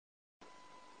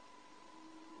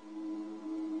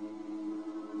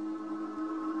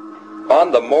On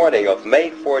the morning of May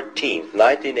 14,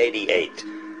 1988,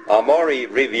 Amaury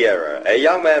Rivera, a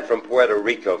young man from Puerto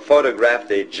Rico,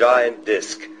 photographed a giant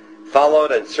disc,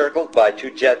 followed and circled by two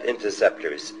jet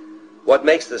interceptors. What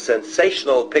makes the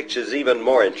sensational pictures even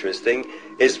more interesting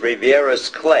is Rivera's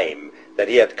claim that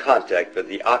he had contact with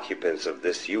the occupants of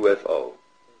this UFO.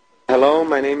 Hello,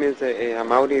 my name is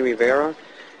Amaury Rivera.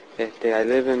 I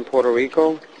live in Puerto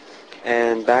Rico,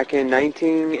 and back in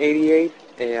 1988,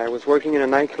 I was working in a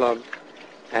nightclub,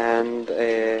 and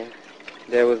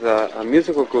there was a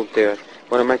musical group there.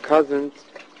 One of my cousins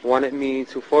wanted me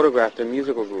to photograph the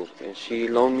musical group, and she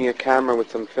loaned me a camera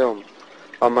with some film.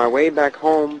 On my way back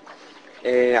home,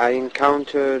 I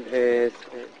encountered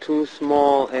two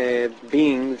small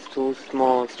beings, two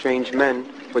small strange men,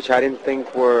 which I didn't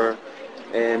think were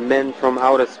men from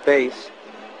outer space,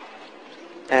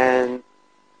 and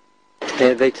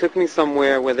they took me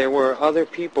somewhere where there were other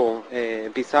people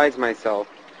besides myself,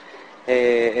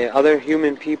 other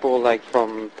human people, like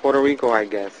from Puerto Rico, I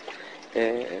guess.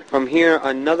 From here,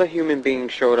 another human being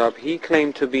showed up. He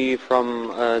claimed to be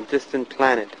from a distant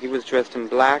planet. He was dressed in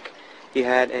black. He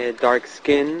had a dark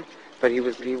skin, but he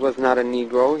was not a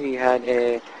Negro. He had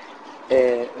a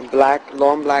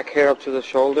long black hair up to the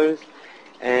shoulders,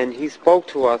 and he spoke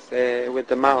to us with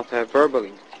the mouth,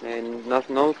 verbally, and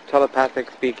no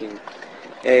telepathic speaking.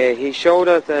 He showed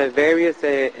us various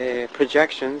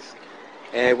projections,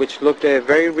 which looked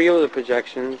very real, the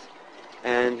projections,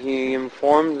 and he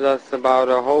informed us about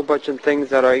a whole bunch of things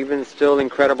that are even still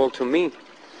incredible to me.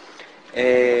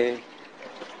 Then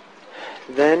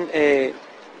they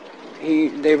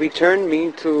returned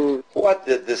me to... What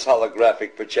did this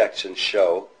holographic projection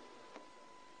show?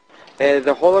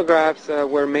 The holographs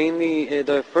were mainly,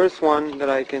 the first one that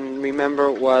I can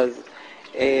remember was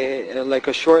like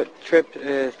a short trip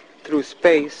through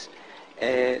space.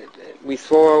 We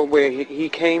saw where he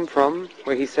came from,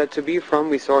 where he's said to be from.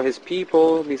 We saw his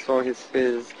people, we saw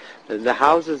the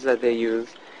houses that they use.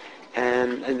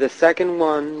 And the second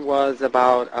one was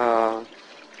about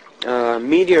a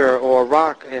meteor or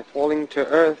rock falling to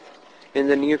Earth in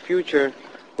the near future,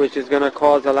 which is going to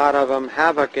cause a lot of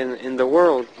havoc in the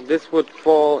world. This would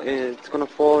fall, it's going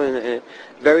to fall in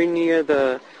very near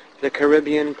the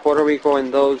Caribbean, Puerto Rico,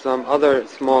 and those other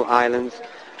small islands,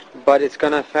 but it's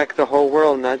going to affect the whole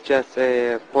world, not just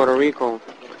Puerto Rico.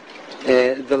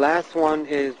 The last one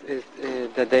is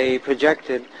that they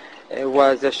projected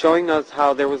was showing us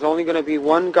how there was only going to be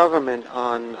one government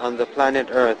on the planet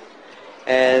Earth.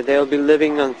 They'll be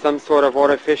living on some sort of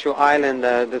artificial island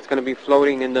that's going to be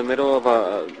floating in the middle of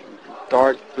a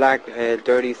dark, black,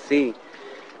 dirty sea.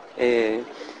 And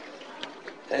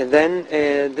then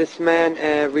this man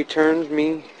returned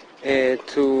me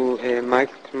to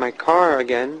my car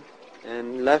again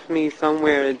and left me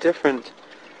somewhere different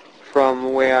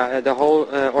from where the whole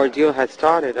ordeal had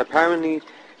started. Apparently,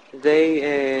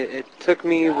 they took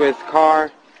me with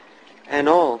car and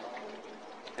all.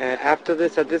 After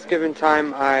this, at this given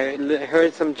time, I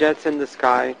heard some jets in the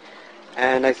sky,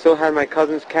 and I still had my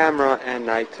cousin's camera,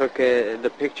 and I took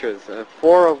the pictures,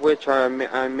 4 of which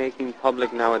I'm making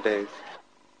public nowadays.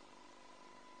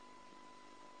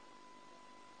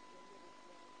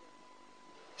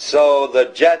 So the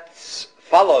jets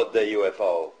followed the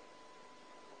UFO?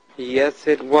 Yes,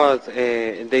 it was.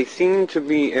 They seemed to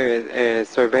be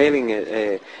surveilling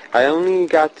it. I only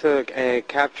got to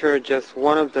capture just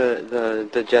one of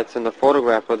the jets in the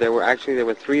photograph, but there were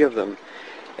 3 of them.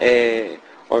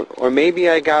 Or maybe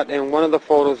I got in one of the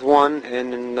photos one,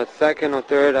 and in the second or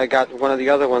third I got one of the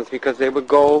other ones, because they would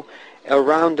go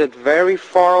around it very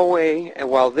far away, and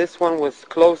while this one was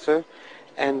closer,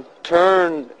 and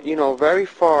turn, very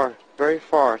far, very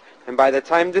far. And by the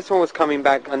time this one was coming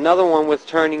back, another one was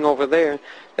turning over there.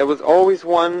 There was always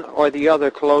one or the other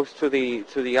close to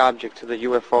the object, to the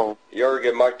UFO.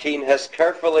 Jorge Martin has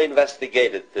carefully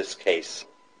investigated this case.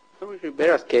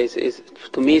 Rivera's case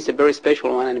to me, is a very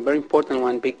special one and a very important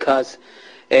one, because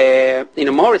in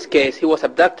Amaury's case, he was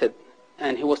abducted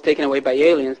and he was taken away by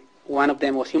aliens. One of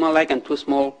them was human-like, and 2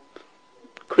 small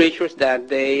creatures that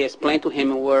they explained to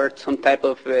him were some type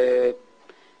of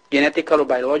genetical or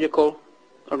biological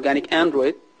organic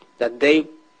android that they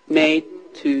made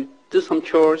to do some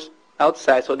chores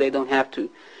outside so they don't have to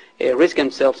risk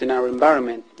themselves in our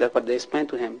environment. That's what they explained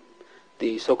to him,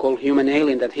 the so-called human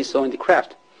alien that he saw in the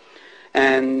craft.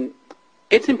 And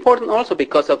it's important also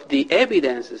because of the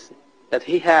evidences that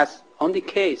he has on the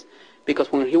case,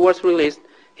 because when he was released,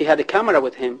 he had a camera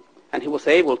with him, and he was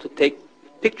able to take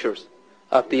pictures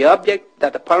of the object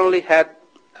that apparently had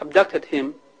abducted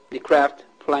him, the craft,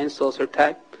 flying saucer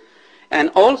type,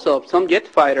 and also some jet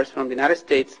fighters from the United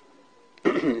States,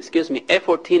 excuse me,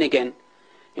 F-14 again,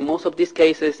 In most of these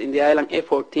cases in the island,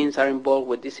 F-14s are involved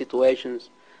with these situations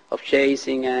of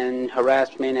chasing and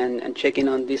harassment and checking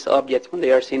on these objects when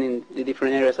they are seen in the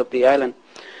different areas of the island.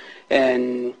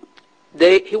 And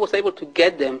he was able to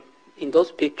get them in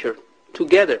those pictures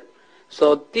together.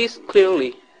 So this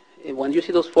clearly, when you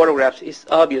see those photographs, it's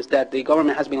obvious that the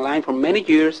government has been lying for many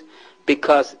years,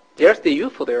 because there's the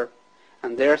UFO there,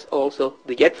 and there's also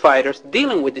the jet fighters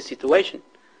dealing with the situation,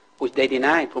 which they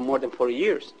denied for more than 40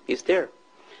 years. It's there.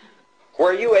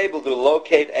 Were you able to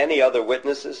locate any other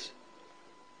witnesses?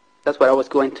 That's what I was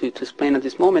going to explain at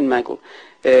this moment, Michael.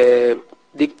 The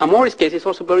Amoris case is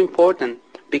also very important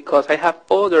because I have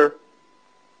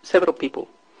several people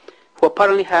who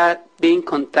apparently had been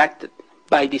contacted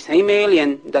by the same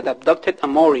alien that abducted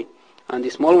Amori and the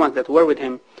small ones that were with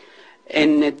him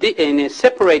in a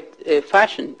separate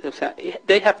fashion.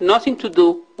 They have nothing to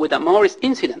do with Amori's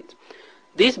incident.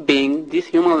 This being, this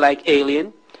human-like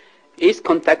alien, is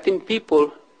contacting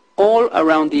people all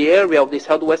around the area of the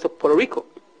southwest of Puerto Rico.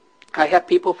 I have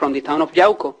people from the town of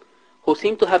Yauco who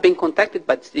seem to have been contacted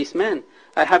by this man.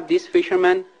 I have this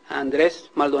fisherman, Andres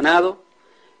Maldonado,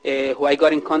 who I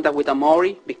got in contact with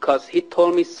Amori because he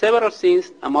told me several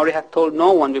things Amori had told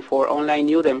no one before, only I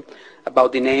knew them,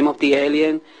 about the name of the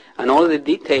alien and all the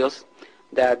details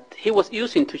that he was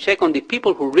using to check on the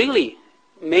people who really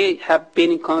may have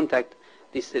been in contact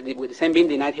with the same being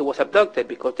the night he was abducted,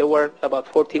 because there were about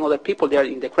 14 other people there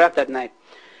in the craft that night.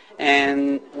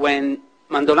 And when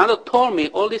Maldonado told me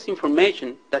all this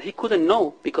information that he couldn't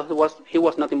know because he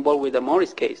was not involved with the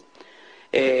Morris case,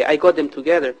 I got them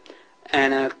together.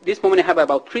 And at this moment I have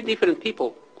about 3 different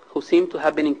people who seem to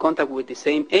have been in contact with the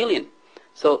same alien.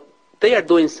 So they are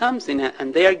doing something,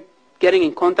 and they are getting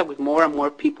in contact with more and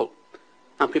more people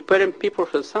and preparing people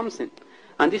for something.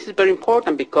 And this is very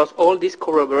important because all this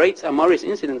corroborates Amori's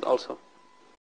incident also.